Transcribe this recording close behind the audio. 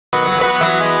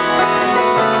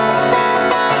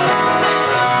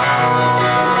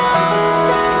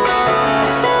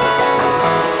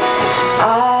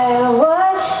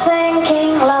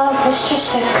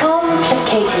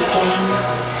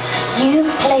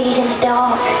stayed in the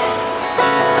dark.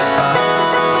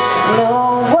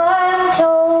 No one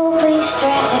told me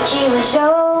strategy was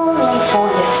only for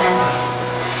defense.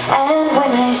 And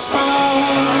when I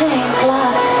stand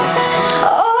clock,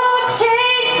 oh,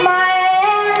 take my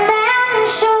hand and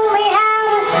show me how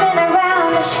to spin around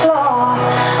this floor.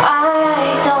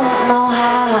 I don't know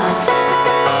how.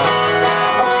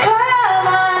 Oh, come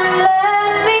on,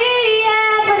 learn me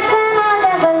everything I've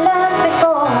ever learned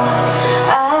before.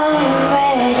 I'm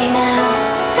ready now,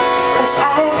 'cause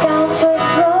I've danced with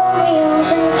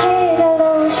Romeos and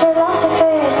gigolos,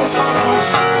 philosophers and slackers,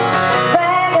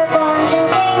 vagabonds and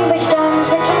Cambridge dons,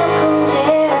 the chemicals,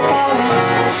 their parents,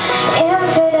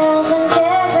 infidels and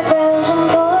Jezebels and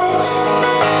poets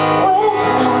with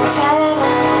no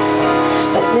talent,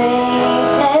 but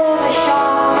they've never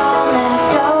shone on the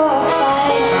dark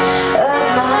side of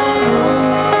my moon.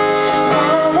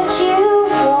 Now that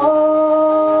you've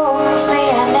warmed me,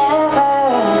 I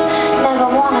never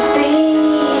wanna be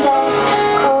that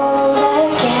cold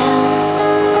again.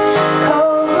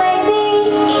 Cold may be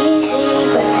easy,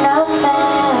 but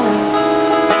nothing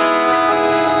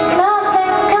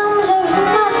comes of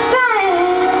nothing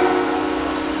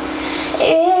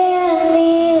in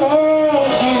the end.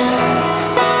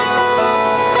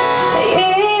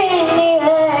 In the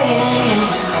end.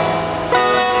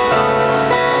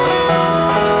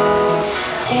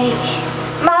 Take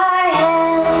my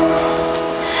hand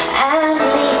and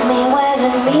lead me where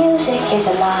the music is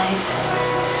alive.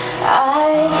 I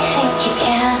think you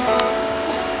can.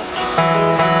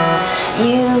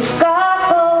 You've got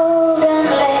golden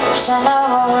lips and a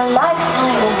whole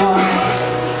lifetime in ours.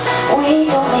 We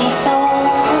don't need no